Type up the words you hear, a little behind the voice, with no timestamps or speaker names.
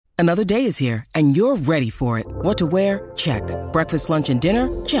Another day is here, and you're ready for it. What to wear? Check. Breakfast, lunch, and dinner?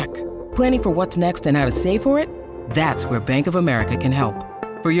 Check. Planning for what's next and how to save for it? That's where Bank of America can help.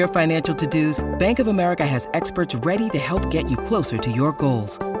 For your financial to-dos, Bank of America has experts ready to help get you closer to your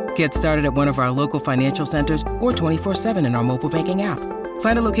goals. Get started at one of our local financial centers or 24/7 in our mobile banking app.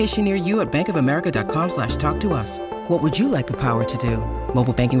 Find a location near you at bankofamerica.com/talktous. What would you like the power to do?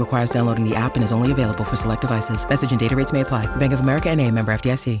 Mobile banking requires downloading the app and is only available for select devices. Message and data rates may apply. Bank of America N.A., member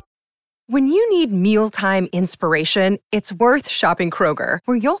FDIC. When you need mealtime inspiration, it's worth shopping Kroger,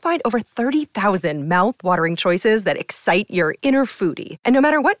 where you'll find over 30,000 mouth-watering choices that excite your inner foodie. And no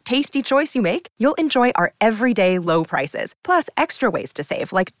matter what tasty choice you make, you'll enjoy our everyday low prices, plus extra ways to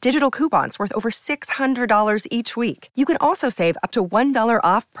save, like digital coupons worth over $600 each week. You can also save up to $1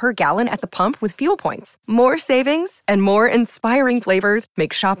 off per gallon at the pump with fuel points. More savings and more inspiring flavors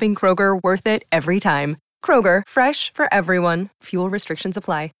make shopping Kroger worth it every time. Kroger, fresh for everyone. Fuel restrictions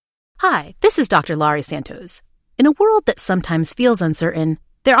apply. Hi, this is Dr. Laurie Santos. In a world that sometimes feels uncertain,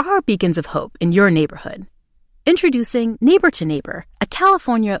 there are beacons of hope in your neighborhood. Introducing Neighbor to Neighbor, a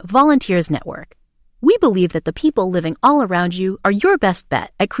California volunteers network. We believe that the people living all around you are your best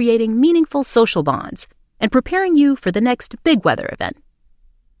bet at creating meaningful social bonds and preparing you for the next big weather event.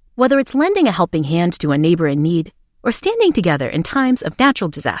 Whether it's lending a helping hand to a neighbor in need or standing together in times of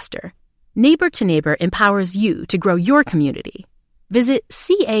natural disaster, Neighbor to Neighbor empowers you to grow your community. Visit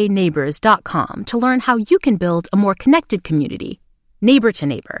caneighbors.com to learn how you can build a more connected community. Neighbor to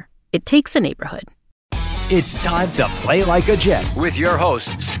Neighbor. It takes a neighborhood. It's time to play like a Jet with your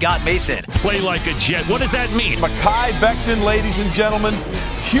host, Scott Mason. Play like a Jet. What does that mean? Mekhi Becton, ladies and gentlemen.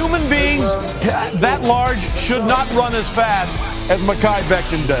 Human beings that large should not run as fast as Mekhi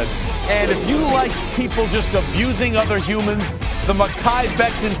Becton did. And if you like people just abusing other humans, the Mekhi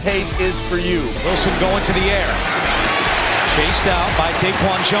Becton tape is for you. Wilson going to the air. Chased out by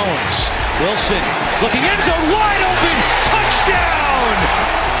Daquan Jones. Wilson looking end zone, wide open, touchdown!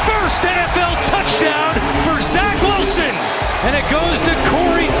 First NFL touchdown for Zach Wilson. And it goes to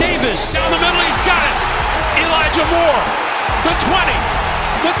Corey Davis. Down the middle, he's got it. Elijah Moore, the 20,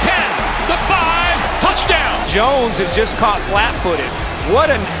 the 10, the 5, touchdown. Jones is just caught flat-footed.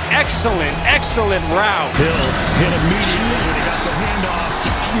 What an excellent, excellent route. Hill hit immediately when he got the handoff.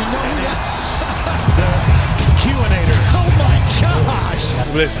 You know that's the Q-inator.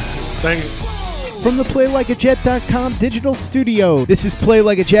 Gosh. Listen, thank you. From the PlayLikeAJet.com digital studio, this is Play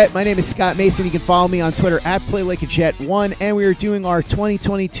Like a Jet. My name is Scott Mason. You can follow me on Twitter at PlayLikeAJet1, and we are doing our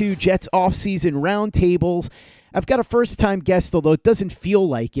 2022 Jets offseason roundtables. I've got a first-time guest, although it doesn't feel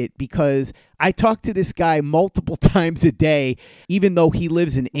like it, because I talk to this guy multiple times a day, even though he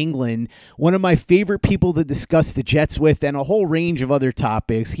lives in England. One of my favorite people to discuss the Jets with, and a whole range of other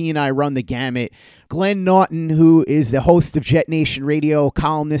topics. He and I run the gamut. Glenn Naughton, who is the host of Jet Nation Radio,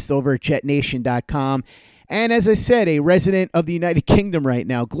 columnist over at JetNation.com, and as I said, a resident of the United Kingdom right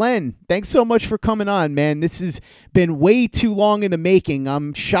now. Glenn, thanks so much for coming on, man. This has been way too long in the making.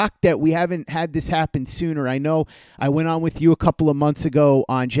 I'm shocked that we haven't had this happen sooner. I know I went on with you a couple of months ago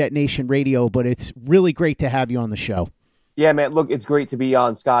on Jet Nation Radio, but it's really great to have you on the show. Yeah, man, look, it's great to be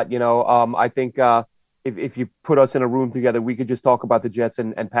on, Scott. You know, I think if you put us in a room together, we could just talk about the Jets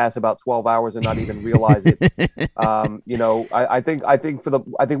and pass about 12 hours and not even realize it. You know, I think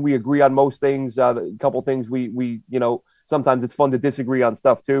we agree on most things. A couple things we you know, sometimes it's fun to disagree on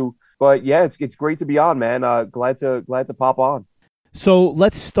stuff too. But yeah, it's great to be on, man. Glad to pop on. So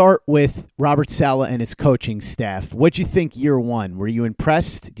let's start with Robert Saleh and his coaching staff. What'd you think year one? Were you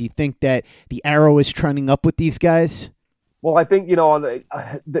impressed? Do you think that the arrow is trending up with these guys? Well, I think, you know,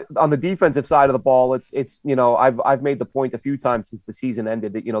 on the defensive side of the ball, it's you know, I've made the point a few times since the season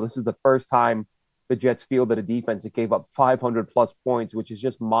ended that, you know, this is the first time the Jets fielded a defense that gave up 500 plus points, which is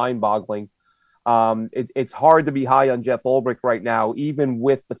just mind boggling. It's hard to be high on Jeff Ulbrich right now, even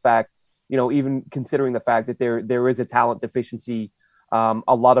with the fact, you know, even considering the fact that there is a talent deficiency,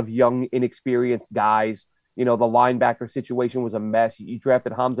 a lot of young, inexperienced guys. You know, the linebacker situation was a mess. You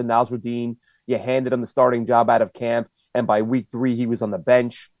drafted Hamza Nasruddin, you handed him the starting job out of camp. And by week 3, he was on the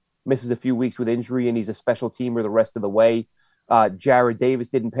bench, misses a few weeks with injury, and he's a special teamer the rest of the way. Jared Davis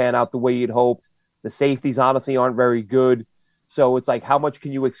didn't pan out the way you'd hoped. The safeties honestly aren't very good. So it's like, how much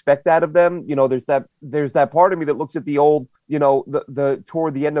can you expect out of them? You know, there's that part of me that looks at the old, you know, the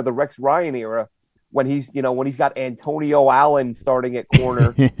toward the end of the Rex Ryan era, when he's got Antonio Allen starting at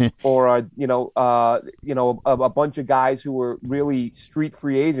corner, or a bunch of guys who were really street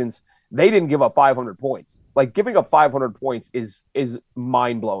free agents. They didn't give up 500 points. Like, giving up 500 points is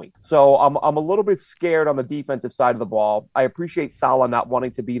mind blowing. So I'm a little bit scared on the defensive side of the ball. I appreciate Saleh not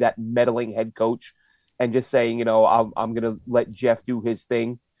wanting to be that meddling head coach and just saying, you know, I'm going to let Jeff do his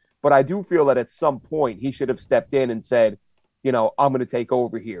thing. But I do feel that at some point he should have stepped in and said, I'm going to take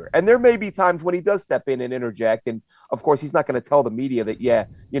over here. And there may be times when he does step in and interject. And of course, he's not going to tell the media that,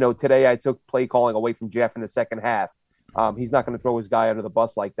 today I took play calling away from Jeff in the second half. He's not going to throw his guy under the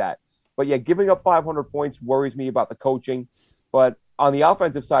bus like that. But yeah, giving up 500 points worries me about the coaching. But on the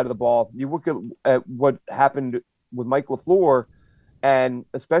offensive side of the ball, you look at what happened with Mike LaFleur, and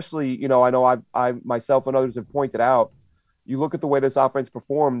especially, I know I myself and others have pointed out, you look at the way this offense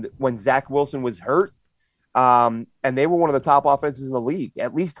performed when Zach Wilson was hurt, and they were one of the top offenses in the league,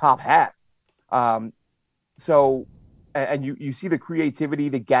 at least top half. So you see the creativity,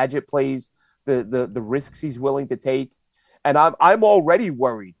 the gadget plays, the risks he's willing to take. And I'm already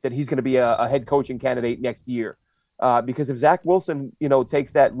worried that he's going to be a head coaching candidate next year, because if Zach Wilson,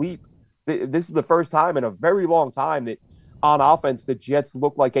 takes that leap, this is the first time in a very long time that on offense the Jets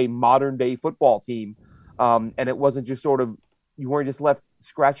look like a modern day football team, and it wasn't just sort of you weren't just left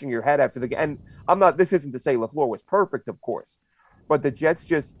scratching your head after the game. And this isn't to say LaFleur was perfect, of course, but the Jets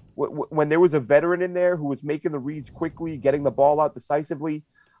just when there was a veteran in there who was making the reads quickly, getting the ball out decisively.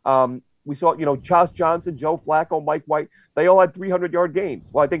 We saw, Josh Johnson, Joe Flacco, Mike White, they all had 300-yard games.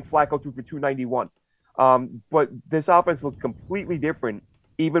 Well, I think Flacco threw for 291. But this offense looked completely different,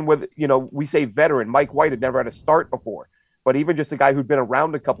 even with, we say veteran. Mike White had never had a start before. But even just a guy who'd been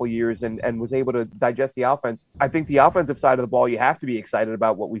around a couple of years and was able to digest the offense, I think the offensive side of the ball, you have to be excited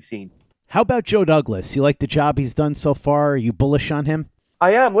about what we've seen. How about Joe Douglas? You like the job he's done so far? Are you bullish on him?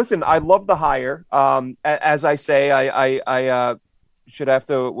 I am. Listen, I love the hire. As I say, I should have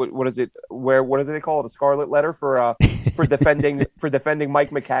to. What is it? What do they call it? A scarlet letter for defending Mike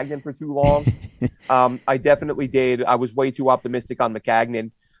Maccagnan for too long. I definitely did. I was way too optimistic on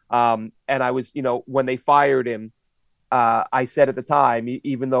Maccagnan, and I was, when they fired him, I said at the time,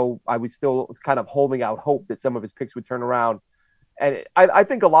 even though I was still kind of holding out hope that some of his picks would turn around, and I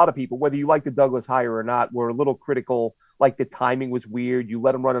think a lot of people, whether you like the Douglas hire or not, were a little critical. Like the timing was weird. You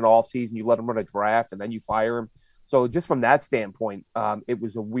let him run an offseason, you let him run a draft, and then you fire him. So just from that standpoint, it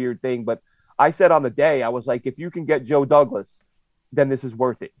was a weird thing. But I said on the day, I was like, if you can get Joe Douglas, then this is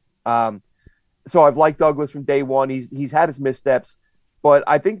worth it. So I've liked Douglas from day one. He's had his missteps. But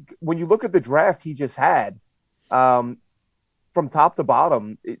I think when you look at the draft he just had, from top to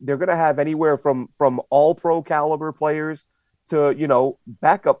bottom, they're going to have anywhere from all-pro caliber players to,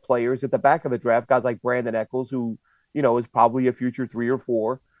 backup players at the back of the draft, guys like Brandon Eccles, who, is probably a future 3 or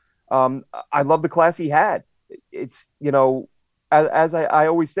 4. I love the class he had. It's, as I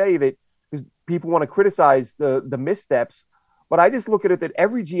always say, that people want to criticize the missteps, but I just look at it that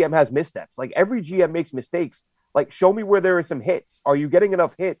every GM has missteps. Like every GM makes mistakes. Like, show me where there are some hits. Are you getting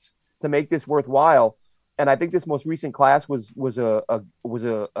enough hits to make this worthwhile? And I think this most recent class was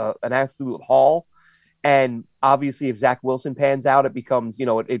an absolute haul. And obviously, if Zach Wilson pans out, it becomes,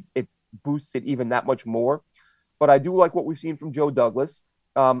 it boosts it even that much more. But I do like what we've seen from Joe Douglas.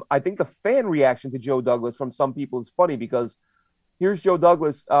 I think the fan reaction to Joe Douglas from some people is funny because here's Joe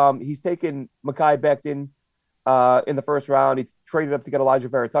Douglas. He's taken Mekhi Becton in the first round. He's traded up to get Elijah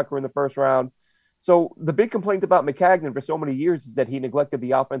Vera Tucker in the first round. So the big complaint about Maccagnan for so many years is that he neglected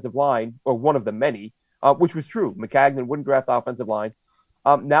the offensive line, or one of the many, which was true. Maccagnan wouldn't draft offensive line.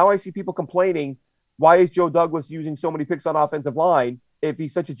 Now I see people complaining, why is Joe Douglas using so many picks on offensive line? If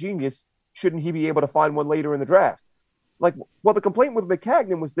he's such a genius, shouldn't he be able to find one later in the draft? Like, well, the complaint with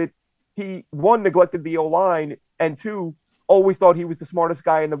Maccagnan was that he, 1, neglected the O-line, and 2, always thought he was the smartest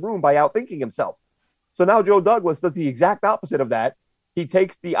guy in the room by outthinking himself. So now Joe Douglas does the exact opposite of that. He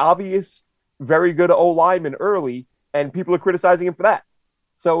takes the obvious, very good O-lineman early, and people are criticizing him for that.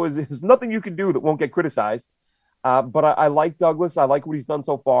 So there's nothing you can do that won't get criticized. But I like Douglas. I like what he's done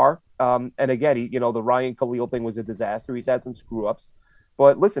so far. And again, the Ryan Khalil thing was a disaster. He's had some screw-ups.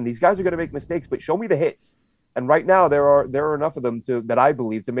 But listen, these guys are going to make mistakes, but show me the hits. And right now, there are enough of them that I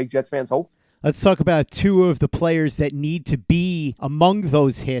believe to make Jets fans hopeful. Let's talk about 2 of the players that need to be among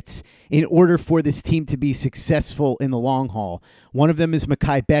those hits in order for this team to be successful in the long haul. One of them is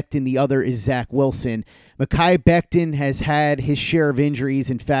Mekhi Becton. The other is Zach Wilson. Mekhi Becton has had his share of injuries.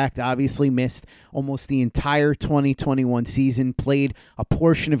 In fact, obviously missed almost the entire 2021 season, played a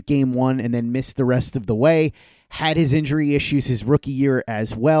portion of Game 1 and then missed the rest of the way. Had his injury issues his rookie year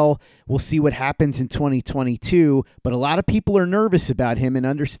as well. We'll see what happens in 2022, but a lot of people are nervous about him, and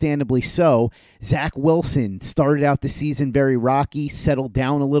understandably so. Zach Wilson started out the season very rocky, settled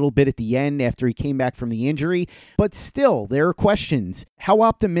down a little bit at the end after he came back from the injury, but still, there are questions. How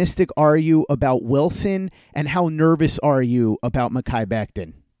optimistic are you about Wilson, and how nervous are you about Mekhi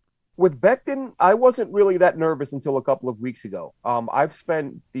Becton? With Becton, I wasn't really that nervous until a couple of weeks ago. I've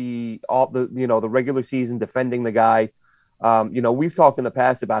spent the regular season defending the guy. We've talked in the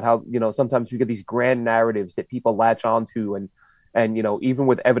past about how, sometimes you get these grand narratives that people latch onto and even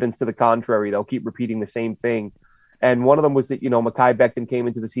with evidence to the contrary, they'll keep repeating the same thing. And one of them was that, Mekhi Becton came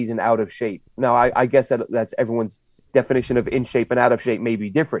into the season out of shape. Now, I guess that's everyone's definition of in shape and out of shape may be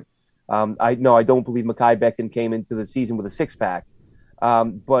different. I don't believe Mekhi Becton came into the season with a six-pack.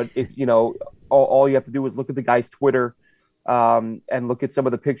 But if, all you have to do is look at the guy's Twitter and look at some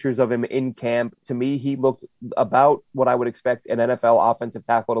of the pictures of him in camp. To me, he looked about what I would expect an NFL offensive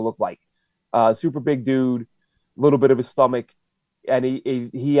tackle to look like. Super big dude, little bit of a stomach. And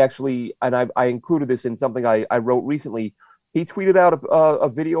he actually, and I included this in something I wrote recently, he tweeted out a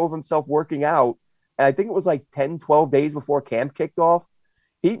video of himself working out. And I think it was like 10, 12 days before camp kicked off.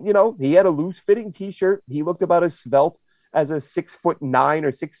 He had a loose fitting t-shirt. He looked about as svelte as a 6'9"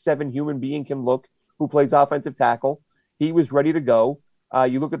 or 6'7" human being can look who plays offensive tackle. He was ready to go.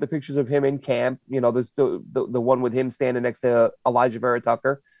 You look at the pictures of him in camp, there's the one with him standing next to Elijah Vera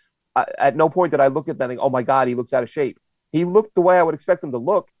Tucker. At no point did I look at that and think, oh my God, he looks out of shape. He looked the way I would expect him to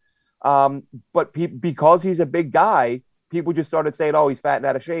look. But because he's a big guy, people just started saying, oh, he's fat and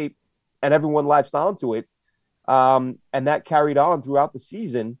out of shape. And everyone latched onto it. And that carried on throughout the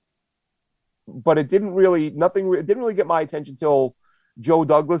season. But it didn't really get my attention until Joe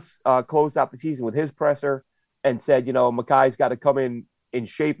Douglas closed out the season with his presser and said, Mekhi's got to come in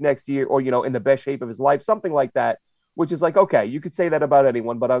shape next year or, in the best shape of his life, something like that, which is like, okay, you could say that about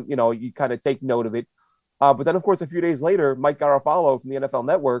anyone, but, you kind of take note of it. But then, of course, a few days later, Mike Garafolo from the NFL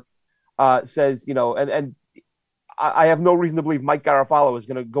Network says, and I have no reason to believe Mike Garafolo is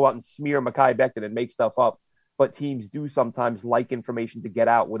going to go out and smear Mekhi Becton and make stuff up. But teams do sometimes like information to get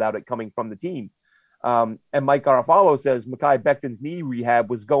out without it coming from the team. And Mike Garafolo says Mekhi Becton's knee rehab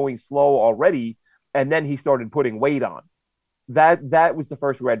was going slow already, and then he started putting weight on. That was the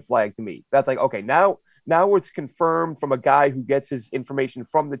first red flag to me. That's like, okay, now it's confirmed from a guy who gets his information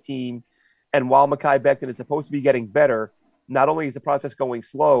from the team. And while Mekhi Becton is supposed to be getting better, not only is the process going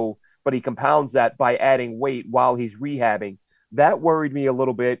slow, but he compounds that by adding weight while he's rehabbing. That worried me a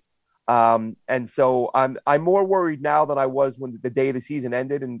little bit. And so I'm more worried now than I was when the day of the season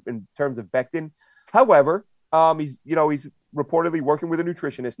ended in terms of Becton. However, he's reportedly working with a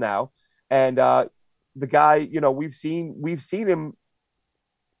nutritionist now. And the guy, we've seen him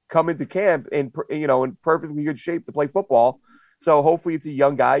come into camp in perfectly good shape to play football. So hopefully it's a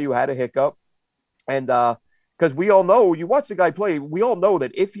young guy who had a hiccup. And because we all know, you watch the guy play, we all know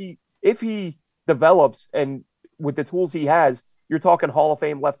that if he develops and with the tools he has, you're talking Hall of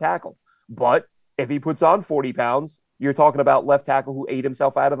Fame left tackle. But if he puts on 40 pounds, you're talking about left tackle who ate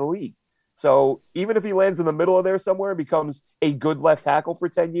himself out of the league. So even if he lands in the middle of there somewhere and becomes a good left tackle for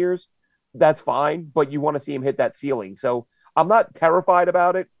 10 years, that's fine. But you want to see him hit that ceiling. So I'm not terrified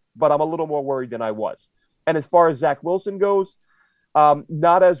about it, but I'm a little more worried than I was. And as far as Zach Wilson goes,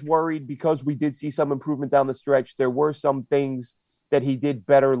 not as worried because we did see some improvement down the stretch. There were some things that he did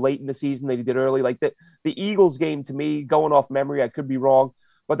better late in the season than he did early. Like the Eagles game, to me, going off memory, I could be wrong,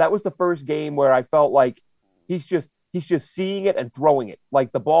 but that was the first game where I felt like he's just seeing it and throwing it.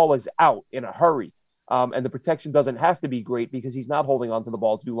 Like the ball is out in a hurry. And the protection doesn't have to be great because he's not holding onto the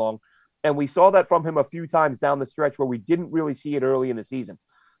ball too long. And we saw that from him a few times down the stretch where we didn't really see it early in the season.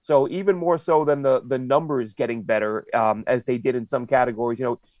 So even more so than the numbers getting better as they did in some categories,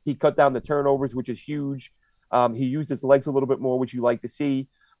 he cut down the turnovers, which is huge. He used his legs a little bit more, which you like to see.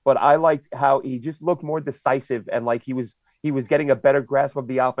 But I liked how he just looked more decisive and like he was getting a better grasp of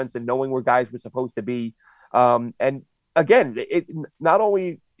the offense and knowing where guys were supposed to be. And again, it not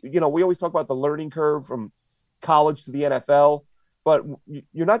only, we always talk about the learning curve from college to the NFL, but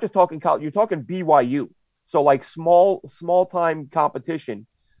you're not just talking college, you're talking BYU. So like small time competition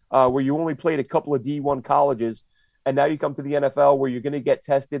where you only played a couple of D1 colleges. And now you come to the NFL where you're going to get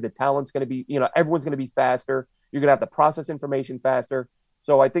tested. The talent's going to be, everyone's going to be faster. You're going to have to process information faster.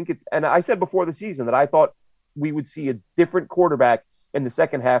 So I think and I said before the season that I thought we would see a different quarterback in the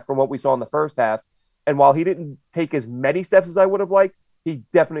second half from what we saw in the first half. And while he didn't take as many steps as I would have liked, he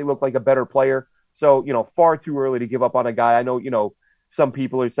definitely looked like a better player. So, far too early to give up on a guy. I know, some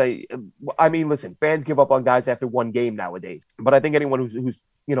people would say, listen, fans give up on guys after one game nowadays. But I think anyone who's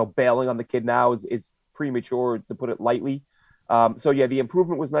bailing on the kid now is premature, to put it lightly. So yeah, the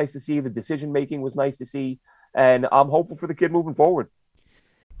improvement was nice to see. The decision-making was nice to see. And I'm hopeful for the kid moving forward.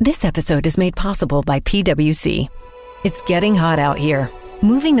 This episode is made possible by PwC. It's getting hot out here.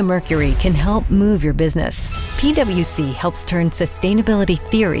 Moving the mercury can help move your business. PwC helps turn sustainability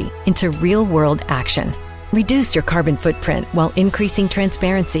theory into real-world action. Reduce your carbon footprint while increasing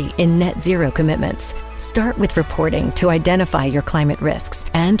transparency in net zero commitments. Start with reporting to identify your climate risks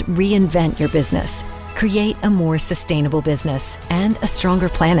and reinvent your business. create a more sustainable business, and a stronger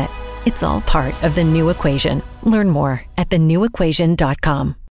planet. It's all part of The New Equation. Learn more at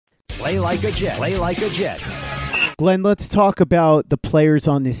thenewequation.com. Play like a Jet. Play like a Jet. Glenn, let's talk about the players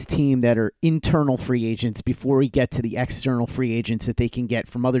on this team that are internal free agents before we get to the external free agents that they can get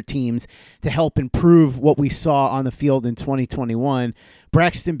from other teams to help improve what we saw on the field in 2021.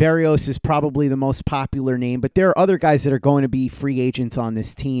 Braxton Berrios is probably the most popular name, but there are other guys that are going to be free agents on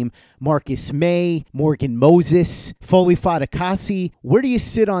this team. Marcus May, Morgan Moses, Foley Fatukasi. Where do you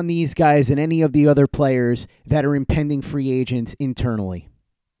sit on these guys and any of the other players that are impending free agents internally?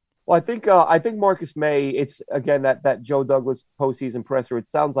 Well, I think Marcus May, it's again that Joe Douglas postseason presser. It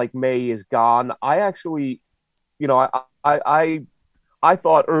sounds like May is gone. I actually, I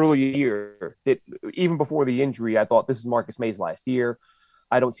thought early year that even before the injury, I thought this is Marcus May's last year.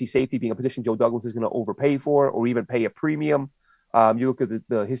 I don't see safety being a position Joe Douglas is going to overpay for or even pay a premium. You look at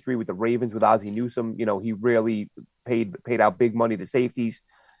the history with the Ravens with Ozzie Newsome. He rarely paid out big money to safeties.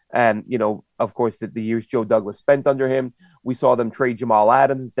 And, of course, the years Joe Douglas spent under him, we saw them trade Jamal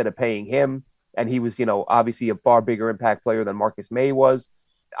Adams instead of paying him. And he was, obviously a far bigger impact player than Marcus May was.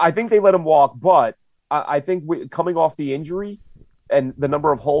 I think they let him walk, but I think coming off the injury and the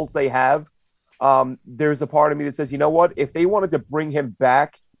number of holes they have, there's a part of me that says, you know what, if they wanted to bring him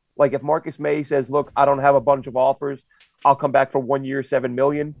back, like if Marcus May says, look, I don't have a bunch of offers, I'll come back for 1 year, $7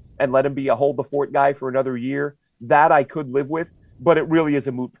 million, and let him be a hold the fort guy for another year, that I could live with. But it really is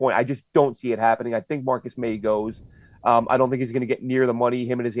a moot point. I just don't see it happening. I think Marcus May goes. I don't think he's going to get near the money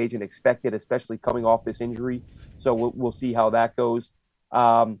him and his agent expected, especially coming off this injury. So we'll see how that goes.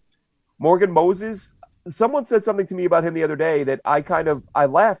 Morgan Moses, someone said something to me about him the other day that I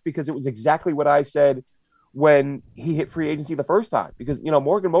laughed because it was exactly what I said when he hit free agency the first time. Because,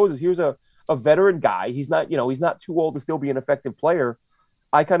 Morgan Moses, here's a veteran guy. He's not too old to still be an effective player.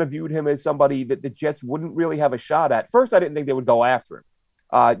 I kind of viewed him as somebody that the Jets wouldn't really have a shot at. First, I didn't think they would go after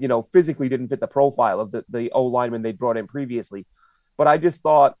him. Physically didn't fit the profile of the O-lineman they brought in previously. But I just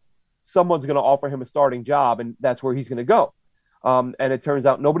thought someone's going to offer him a starting job, and that's where he's going to go. And it turns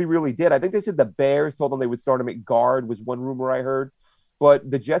out nobody really did. I think they said the Bears told them they would start him at guard was one rumor I heard.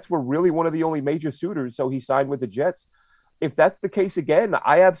 But the Jets were really one of the only major suitors, so he signed with the Jets. If that's the case again,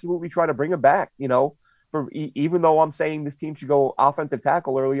 I absolutely try to bring him back, even though I'm saying this team should go offensive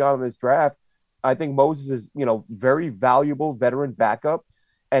tackle early on in this draft, I think Moses is, very valuable veteran backup.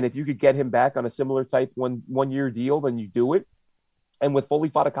 And if you could get him back on a similar type one year deal, then you do it. And with Foley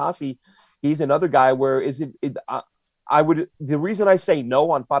Fatukasi, he's another guy where the reason I say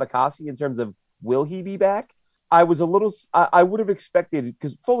no on Fatukasi in terms of will he be back, I would have expected,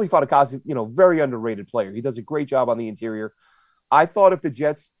 because Foley Fatukasi, very underrated player. He does a great job on the interior. I thought if the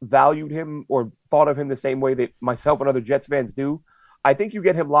Jets valued him or thought of him the same way that myself and other Jets fans do, I think you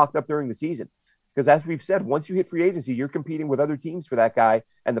get him locked up during the season. Because as we've said, once you hit free agency, you're competing with other teams for that guy,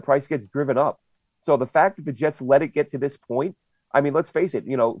 and the price gets driven up. So the fact that the Jets let it get to this point, I mean, let's face it,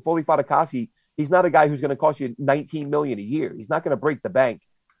 Foley Fatukasi, he's not a guy who's going to cost you $19 million a year. He's not going to break the bank.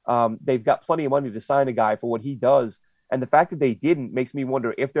 They've got plenty of money to sign a guy for what he does. And the fact that they didn't makes me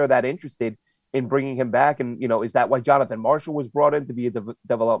wonder if they're that interested in bringing him back. And, is that why Jonathan Marshall was brought in to be a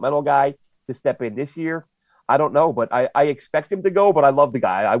developmental guy to step in this year? I don't know, but I expect him to go, but I love the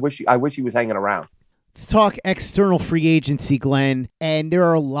guy. I wish he was hanging around. Let's talk external free agency, Glenn. And there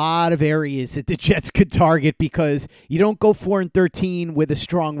are a lot of areas that the Jets could target because you don't go 4-13 with a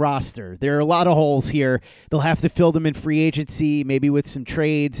strong roster. There are a lot of holes here. They'll have to fill them in free agency, maybe with some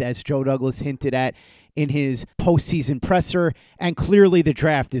trades, as Joe Douglas hinted at in his postseason presser. And clearly the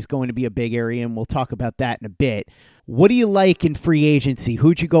draft is going to be a big area, and we'll talk about that in a bit. What do you like in free agency?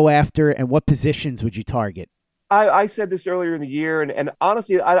 Who'd you go after, and what positions would you target? I said this earlier in the year, and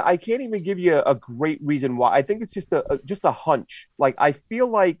honestly, I can't even give you a great reason why. I think it's just a hunch. Like, I feel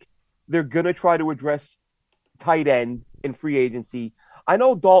like they're going to try to address tight end in free agency. I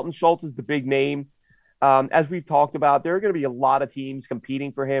know Dalton Schultz is the big name. As we've talked about, there are going to be a lot of teams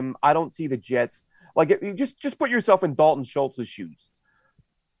competing for him. I don't see the Jets. Like, just put yourself in Dalton Schultz's shoes.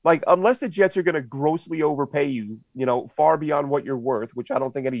 Like, unless the Jets are going to grossly overpay you, far beyond what you're worth, which I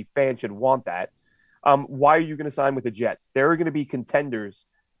don't think any fan should want that. Why are you going to sign with the Jets? There are going to be contenders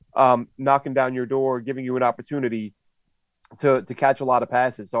knocking down your door, giving you an opportunity to catch a lot of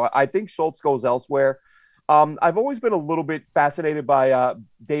passes. So I think Schultz goes elsewhere. I've always been a little bit fascinated by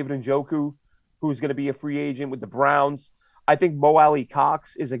David Njoku, who's going to be a free agent with the Browns. I think Mo Alley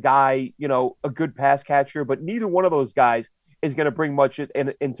Cox is a guy, a good pass catcher, but neither one of those guys is going to bring much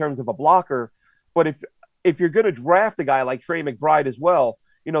in terms of a blocker. But if you're going to draft a guy like Trey McBride as well,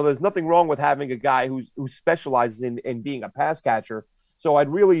 there's nothing wrong with having a guy who specializes in being a pass catcher. So I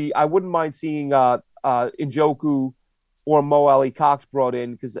wouldn't mind seeing Njoku or Mo Alley Cox brought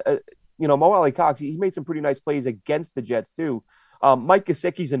in, because Mo Alley Cox, he made some pretty nice plays against the Jets too. Mike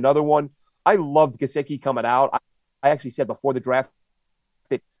Gesicki's another one. I loved Gesicki coming out. I actually said before the draft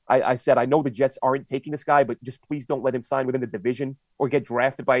that I said, I know the Jets aren't taking this guy, but just please don't let him sign within the division or get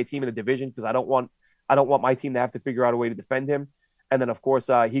drafted by a team in the division, because I don't want my team to have to figure out a way to defend him. And then, of course,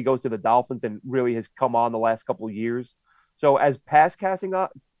 he goes to the Dolphins and really has come on the last couple of years. So as pass catching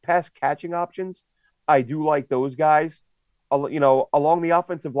options, I do like those guys. Along the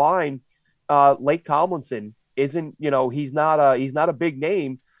offensive line, Lake Tomlinson isn't, he's not a big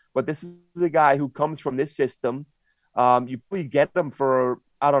name, but this is a guy who comes from this system. You probably get him for,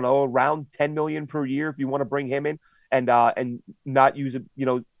 I don't know, around $10 million per year if you want to bring him in and not use it,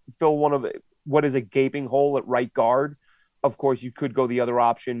 fill one of what is a gaping hole at right guard. Of course, you could go the other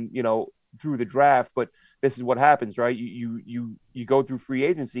option, through the draft, but this is what happens, right? You go through free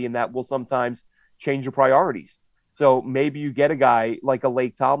agency, and that will sometimes change your priorities. So maybe you get a guy like a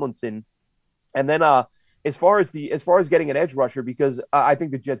Lake Tomlinson, and then as far as getting an edge rusher, because I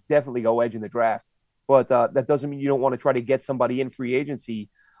think the Jets definitely go edge in the draft, but that doesn't mean you don't want to try to get somebody in free agency.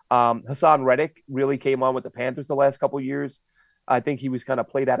 Hassan Reddick really came on with the Panthers the last couple of years. I think he was kind of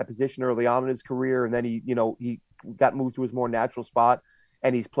played out of position early on in his career, and then he got moved to his more natural spot,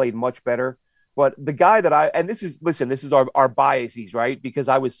 and he's played much better. But the guy that this is our biases, right? Because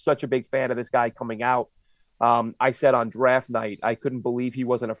I was such a big fan of this guy coming out. I said on draft night, I couldn't believe he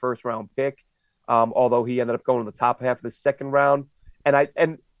wasn't a first round pick, although he ended up going in the top half of the second round.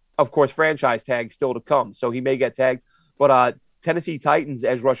 And of course, franchise tag still to come, so he may get tagged. But Tennessee Titans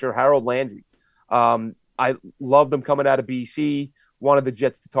edge rusher Harold Landry. I loved him coming out of BC, wanted the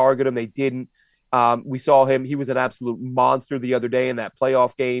Jets to target him. They didn't. We saw him. He was an absolute monster the other day in that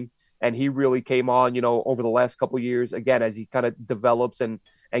playoff game, and he really came on, over the last couple of years, again, as he kind of develops and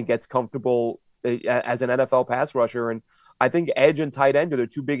gets comfortable as an NFL pass rusher. And I think edge and tight end are their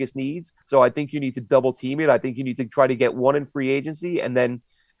two biggest needs. So I think you need to double team it. I think you need to try to get one in free agency and then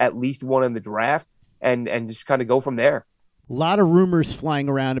at least one in the draft and just kind of go from there. A lot of rumors flying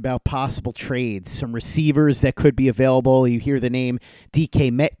around about possible trades, some receivers that could be available. You hear the name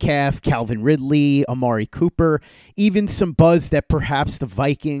DK Metcalf, Calvin Ridley, Amari Cooper, even some buzz that perhaps the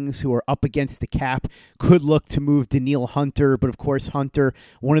Vikings, who are up against the cap, could look to move Danielle Hunter. But of course, Hunter,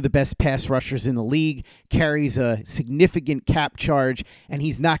 one of the best pass rushers in the league, carries a significant cap charge, and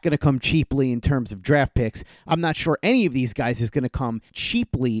he's not going to come cheaply in terms of draft picks. I'm not sure any of these guys is going to come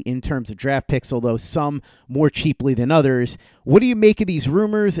cheaply in terms of draft picks, although some more cheaply than others. What do you make of these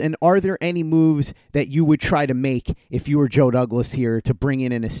rumors, and are there any moves that you would try to make if you were Joe Douglas here to bring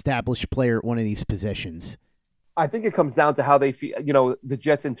in an established player at one of these positions? I think it comes down to how they feel, the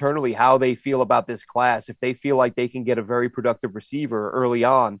Jets internally, how they feel about this class. If they feel like they can get a very productive receiver early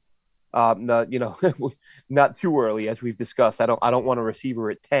on, not too early, as we've discussed. I don't want a receiver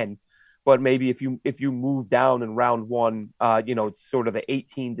at 10, but maybe if you move down in round one, it's sort of the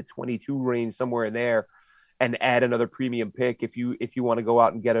 18 to 22 range, somewhere in there, and add another premium pick if you want to go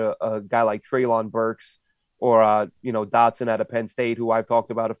out and get a guy like Treylon Burks or Dotson out of Penn State, who I've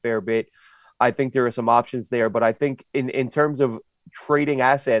talked about a fair bit. I think there are some options there, but I think in terms of trading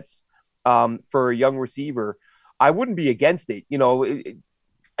assets for a young receiver, I wouldn't be against it.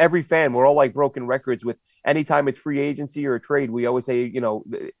 Every fan, we're all like broken records with anytime it's free agency or a trade, we always say,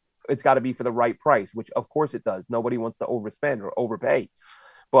 it's got to be for the right price, which of course it does. Nobody wants to overspend or overpay.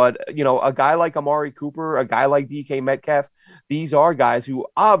 But, a guy like Amari Cooper, a guy like DK Metcalf, these are guys who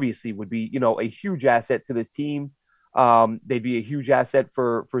obviously would be, a huge asset to this team. They'd be a huge asset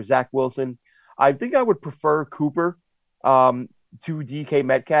for Zach Wilson. I think I would prefer Cooper to DK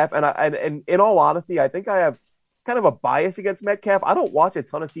Metcalf. And in all honesty, I think I have kind of a bias against Metcalf. I don't watch a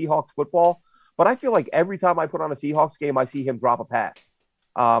ton of Seahawks football, but I feel like every time I put on a Seahawks game, I see him drop a pass.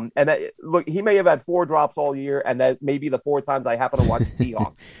 Look, he may have had 4 drops all year, and that may be the 4 times I happen to watch the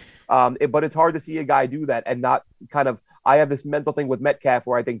Seahawks. But it's hard to see a guy do that and not kind of. I have this mental thing with Metcalf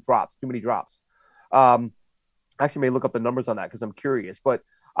where I think too many drops. Actually, may look up the numbers on that because I'm curious. But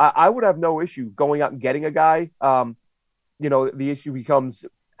I would have no issue going out and getting a guy. The issue becomes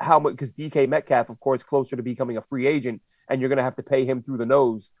how much, because DK Metcalf, of course, closer to becoming a free agent, and you're going to have to pay him through the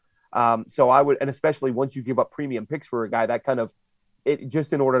nose. So I would, and especially once you give up premium picks for a guy, that kind of. It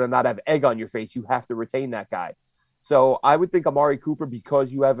just in order to not have egg on your face, you have to retain that guy. So I would think Amari Cooper,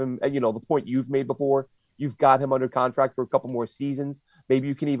 because you have him, and the point you've made before, you've got him under contract for a couple more seasons. Maybe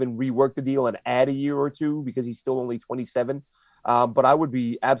you can even rework the deal and add a year or two because he's still only 27. But I would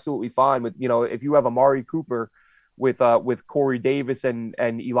be absolutely fine with, if you have Amari Cooper with Corey Davis and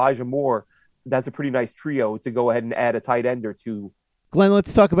Elijah Moore, that's a pretty nice trio to go ahead and add a tight end or two Glenn,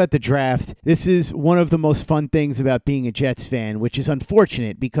 let's talk about the draft. This is one of the most fun things about being a Jets fan, which is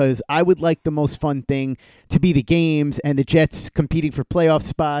unfortunate because I would like the most fun thing to be the games and the Jets competing for playoff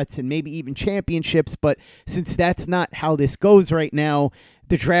spots and maybe even championships. But since that's not how this goes right now,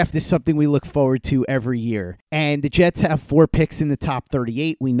 the draft is something we look forward to every year. And the Jets have 4 picks in the top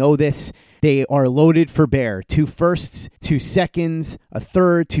 38. We know this. They are loaded for bear. 2 firsts, 2 seconds, a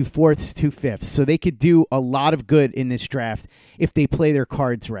third, 2 fourths, 2 fifths. So they could do a lot of good in this draft if they play their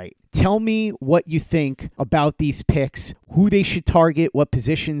cards right. Tell me what you think about these picks, who they should target, what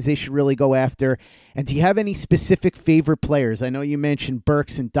positions they should really go after, and do you have any specific favorite players? I know you mentioned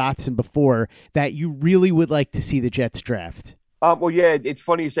Burks and Dotson before that you really would like to see the Jets draft. Well, yeah, it's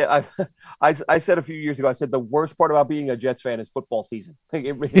funny you say. I said a few years ago. I said the worst part about being a Jets fan is football season.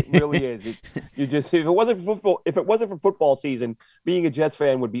 It really is. If it wasn't for football season, being a Jets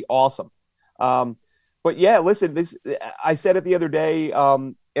fan would be awesome. But yeah, listen. I said it the other day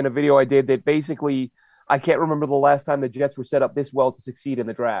in a video I did that basically I can't remember the last time the Jets were set up this well to succeed in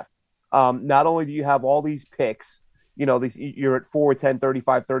the draft. Not only do you have all these picks, you're at 4, 10,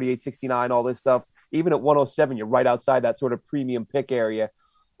 35, 38, 69, all this stuff. Even at 107, you're right outside that sort of premium pick area.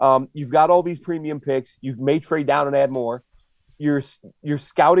 You've got all these premium picks. You may trade down and add more. You're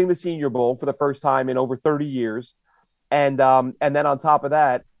scouting the Senior Bowl for the first time in over 30 years, and then on top of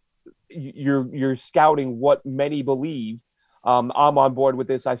that, you're scouting what many believe. I'm on board with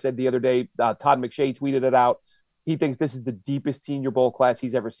this. I said the other day, Todd McShay tweeted it out. He thinks this is the deepest Senior Bowl class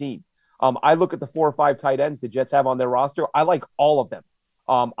he's ever seen. I look at the 4 or 5 tight ends the Jets have on their roster. I like all of them.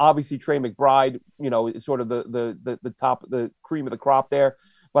 Obviously, Trey McBride, is sort of the top, the cream of the crop there.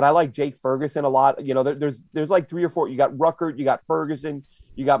 But I like Jake Ferguson a lot. There's like 3 or 4. You got Ruckert, you got Ferguson,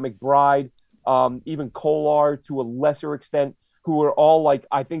 you got McBride, even Kolar to a lesser extent, who are all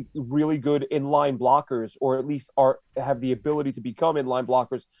I think really good inline blockers, or at least have the ability to become inline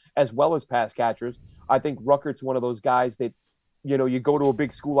blockers as well as pass catchers. I think Ruckert's one of those guys that, you go to a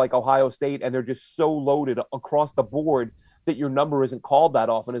big school like Ohio State and they're just so loaded across the board that your number isn't called that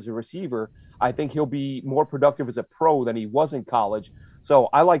often as a receiver. I think he'll be more productive as a pro than he was in college. So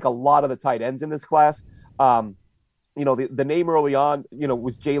I like a lot of the tight ends in this class. The name early on,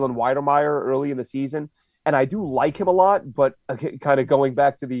 was Jalen Weidermeyer early in the season. And I do like him a lot, but kind of going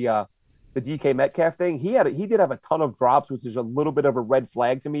back to the DK Metcalf thing, he did have a ton of drops, which is a little bit of a red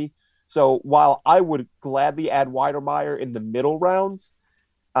flag to me. So while I would gladly add Weidermeyer in the middle rounds,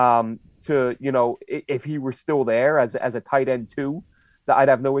 if he were still there as a tight end too, I'd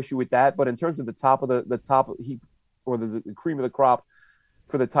have no issue with that. But in terms of the top of the cream of the crop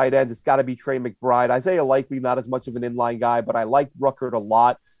for the tight ends, it's got to be Trey McBride. Isaiah Likely, not as much of an inline guy, but I like Ruckert a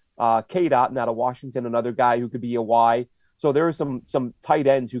lot. K. Naughton out of Washington, another guy who could be a Y. So there are some tight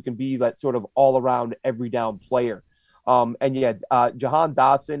ends who can be that sort of all around every down player. Jahan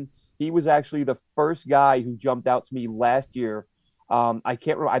Dotson. He was actually the first guy who jumped out to me last year. I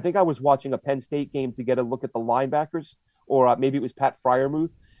can't remember. I think I was watching a Penn State game to get a look at the linebackers, or maybe it was Pat Freiermuth.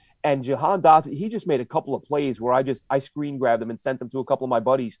 And Jahan Dotson, he just made a couple of plays where I screen grabbed them and sent them to a couple of my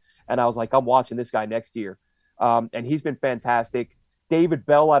buddies. And I was like, I'm watching this guy next year. And he's been fantastic. David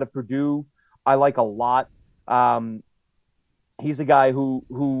Bell out of Purdue, I like a lot. He's a guy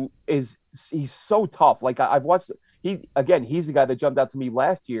he's so tough. I've watched, he's the guy that jumped out to me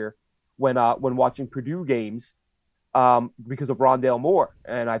last year when watching Purdue games because of Rondale Moore.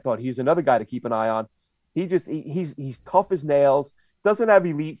 And I thought he's another guy to keep an eye on. He's tough as nails, doesn't have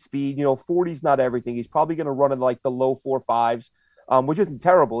elite speed. 40's not everything. He's probably going to run in the low 4.5s, which isn't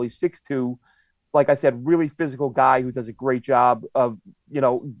terrible. He's 6'2". Like I said, really physical guy who does a great job of,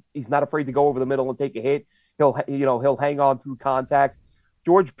 he's not afraid to go over the middle and take a hit. He'll hang on through contact.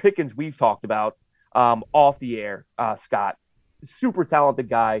 George Pickens, we've talked about off the air, Scott, super talented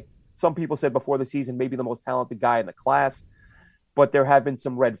guy. Some people said before the season, maybe the most talented guy in the class, but there have been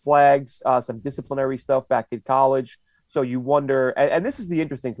some red flags, some disciplinary stuff back in college. So you wonder, and this is the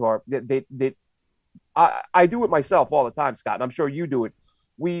interesting part that I do it myself all the time, Scott, and I'm sure you do it.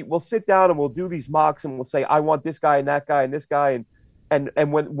 We'll sit down and we'll do these mocks and we'll say, I want this guy and that guy and this guy. And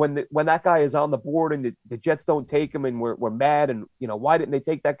when that guy is on the board and the Jets don't take him and we're mad and, why didn't they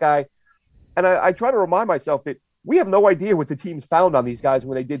take that guy? And I try to remind myself that we have no idea what the teams found on these guys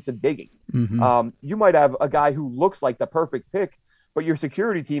when they did some digging. Mm-hmm. You might have a guy who looks like the perfect pick, but your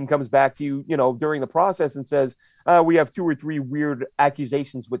security team comes back to you, during the process and says, we have 2 or 3 weird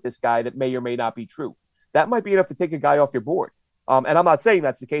accusations with this guy that may or may not be true. That might be enough to take a guy off your board. And I'm not saying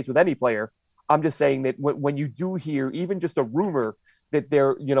that's the case with any player. I'm just saying that when you do hear even just a rumor that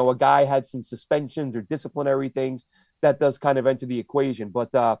a guy had some suspensions or disciplinary things, that does kind of enter the equation.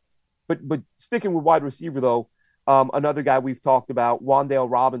 But sticking with wide receiver though, Another guy we've talked about, Wan'Dale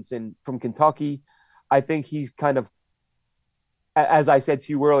Robinson from Kentucky. I think he's kind of, as I said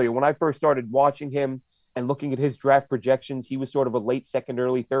to you earlier, when I first started watching him and looking at his draft projections, he was sort of a late second,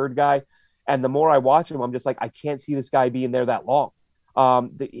 early third guy. And the more I watch him, I'm just like, I can't see this guy being there that long.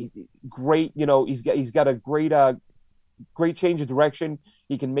 Great, he's got a great change of direction.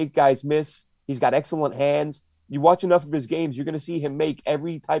 He can make guys miss. He's got excellent hands. You watch enough of his games, you're going to see him make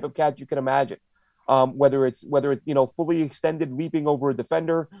every type of catch you can imagine. Whether it's fully extended, leaping over a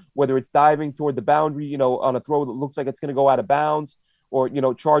defender, whether it's diving toward the boundary, on a throw that looks like it's going to go out of bounds, or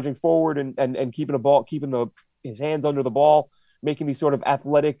charging forward and keeping his hands under the ball, making these sort of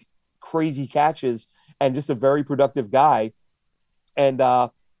athletic, crazy catches, and just a very productive guy. And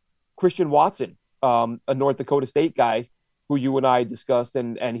Christian Watson, a North Dakota State guy who you and I discussed,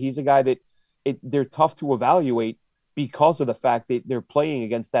 and he's a guy that they're tough to evaluate because of the fact that they're playing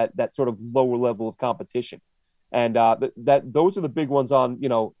against that sort of lower level of competition. And those are the big ones on,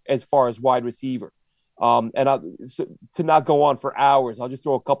 as far as wide receiver. To not go on for hours, I'll just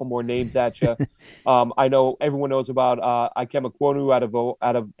throw a couple more names at you. I know everyone knows about Ikem Ekwonu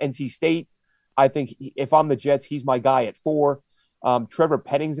out of NC State. I think if I'm the Jets, he's my guy at 4. Trevor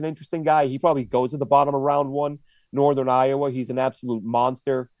Penning's an interesting guy. He probably goes at the bottom of round 1. Northern Iowa, he's an absolute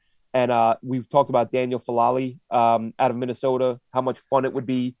monster. And we've talked about Daniel Falali out of Minnesota, how much fun it would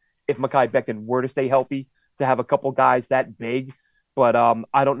be if Mekhi Becton were to stay healthy to have a couple guys that big. But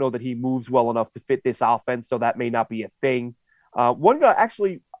I don't know that he moves well enough to fit this offense, so that may not be a thing. One guy,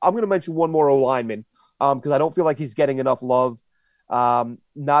 actually, I'm going to mention one more O-lineman because I don't feel like he's getting enough love. Not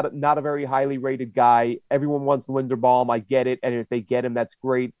a very highly rated guy. Everyone wants Linderbaum. I get it. And if they get him, that's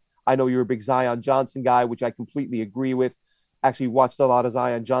great. I know you're a big Zion Johnson guy, which I completely agree with. Actually watched a lot of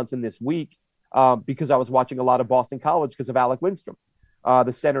Zion Johnson this week because I was watching a lot of Boston College because of Alec Lindstrom,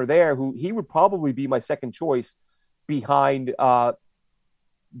 the center there, who he would probably be my second choice behind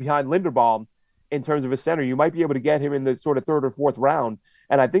Linderbaum in terms of a center. You might be able to get him in the sort of 3rd or 4th round.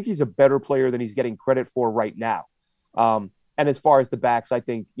 And I think he's a better player than he's getting credit for right now. And as far as the backs, I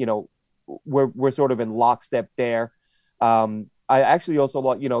think, we're sort of in lockstep there. I actually also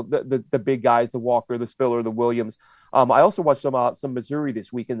like, the big guys, the Walker, the Spiller, the Williams. I also watched some Missouri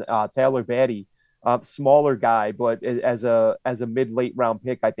this week, and Taylor Batty, smaller guy, but as a mid-late round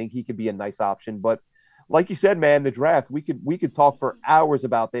pick, I think he could be a nice option. But like you said, man, the draft, we could talk for hours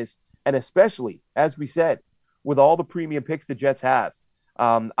about this, and especially, as we said, with all the premium picks the Jets have.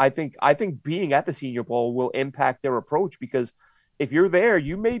 I think being at the Senior Bowl will impact their approach, because if you're there,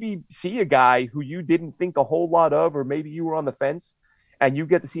 you maybe see a guy who you didn't think a whole lot of, or maybe you were on the fence, and you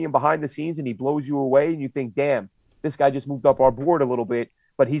get to see him behind the scenes and he blows you away, and you think, damn, this guy just moved up our board a little bit,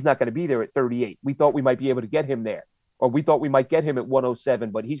 but he's not going to be there at 38. We thought we might be able to get him there, or we thought we might get him at 107,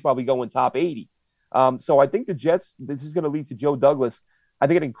 but he's probably going top 80. So I think the Jets, this is going to lead to Joe Douglas. I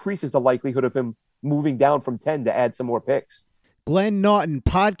think it increases the likelihood of him moving down from 10 to add some more picks. Glenn Naughton,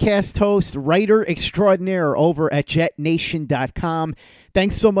 podcast host, writer extraordinaire over at JetNation.com.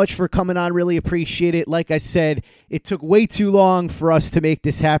 Thanks so much for coming on. Really appreciate it. Like I said, it took way too long for us to make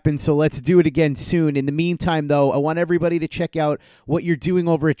this happen, so let's do it again soon. In the meantime, though, I want everybody to check out what you're doing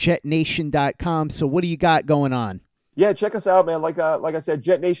over at JetNation.com. So what do you got going on? Yeah, check us out, man. Like I said,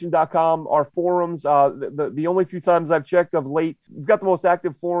 JetNation.com, our forums. The only few times I've checked of late, we've got the most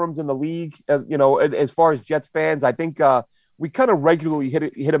active forums in the league. As far as Jets fans, I think we kind of regularly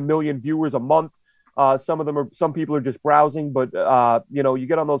hit a million viewers a month. Some people are just browsing, but you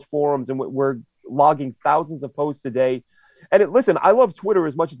get on those forums and we're logging thousands of posts a day. And listen, I love Twitter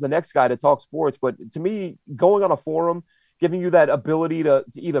as much as the next guy to talk sports, but to me, going on a forum, giving you that ability to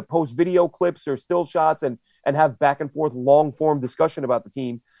either post video clips or still shots and have back and forth long form discussion about the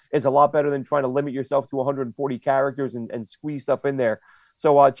team is a lot better than trying to limit yourself to 140 characters and squeeze stuff in there.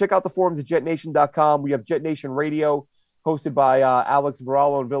 So check out the forums at JetNation.com. We have Jet Nation Radio, hosted by Alex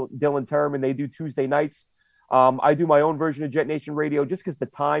Varallo and Dylan Term, and they do Tuesday nights. I do my own version of Jet Nation Radio just because the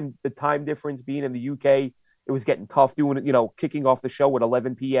time difference being in the UK, it was getting tough doing it, kicking off the show at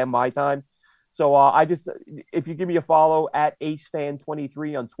 11 p.m. my time. So if you give me a follow at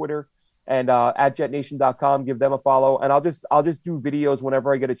AceFan23 on Twitter and at JetNation.com, give them a follow, and I'll just do videos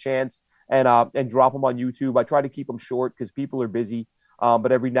whenever I get a chance and drop them on YouTube. I try to keep them short because people are busy,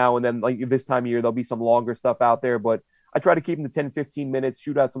 but every now and then, like this time of year, there'll be some longer stuff out there, but I try to keep them to 10-15 minutes,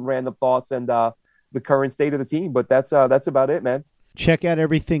 shoot out some random thoughts and the current state of the team. But that's about it, man. Check out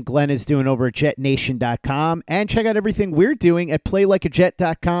everything Glenn is doing over at JetNation.com, and check out everything we're doing at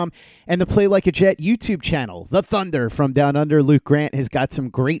PlayLikeAJet.com and the Play Like a Jet YouTube channel. The Thunder from Down Under, Luke Grant, has got some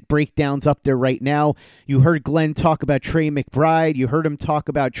great breakdowns up there right now. You heard Glenn talk about Trey McBride. You heard him talk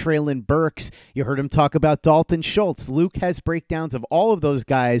about Traylon Burks. You heard him talk about Dalton Schultz. Luke has breakdowns of all of those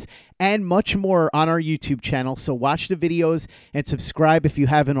guys and much more on our YouTube channel, so watch the videos and subscribe if you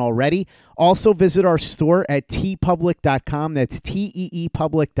haven't already. Also, visit our store at teepublic.com. That's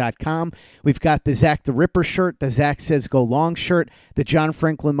teepublic.com. We've got the Zach the Ripper shirt, the Zach Says Go Long shirt, the John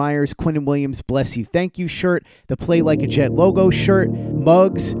Franklin Myers, Quinnen Williams Bless You Thank You shirt, the Play Like a Jet logo shirt,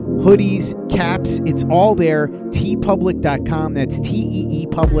 mugs, hoodies, caps. It's all there. teepublic.com. That's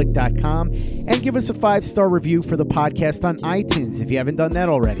teepublic.com. And give us a 5-star review for the podcast on iTunes if you haven't done that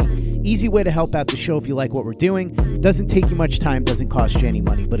already. Easy way to help out the show if you like what we're doing. Doesn't take you much time, doesn't cost you any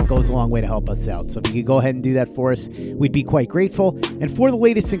money, but it goes a long way to help us out. So if you could go ahead and do that for us, we'd be quite grateful. And for the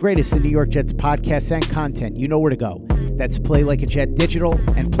latest and greatest in New York Jets podcasts and content, you know where to go. That's Play Like a Jet Digital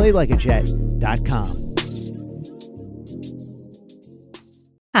and PlayLikeAJet.com.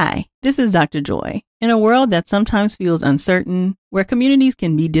 Hi, this is Dr. Joy. In a world that sometimes feels uncertain, where communities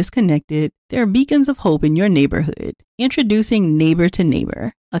can be disconnected, there are beacons of hope in your neighborhood. Introducing Neighbor to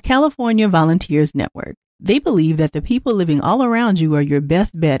Neighbor, a California volunteers network. They believe that the people living all around you are your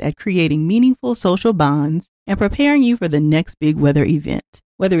best bet at creating meaningful social bonds and preparing you for the next big weather event.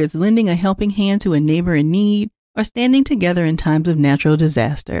 Whether it's lending a helping hand to a neighbor in need or standing together in times of natural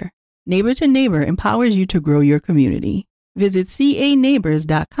disaster, Neighbor to Neighbor empowers you to grow your community. Visit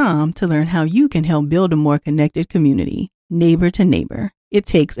caneighbors.com to learn how you can help build a more connected community. Neighbor to Neighbor. It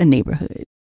takes a neighborhood.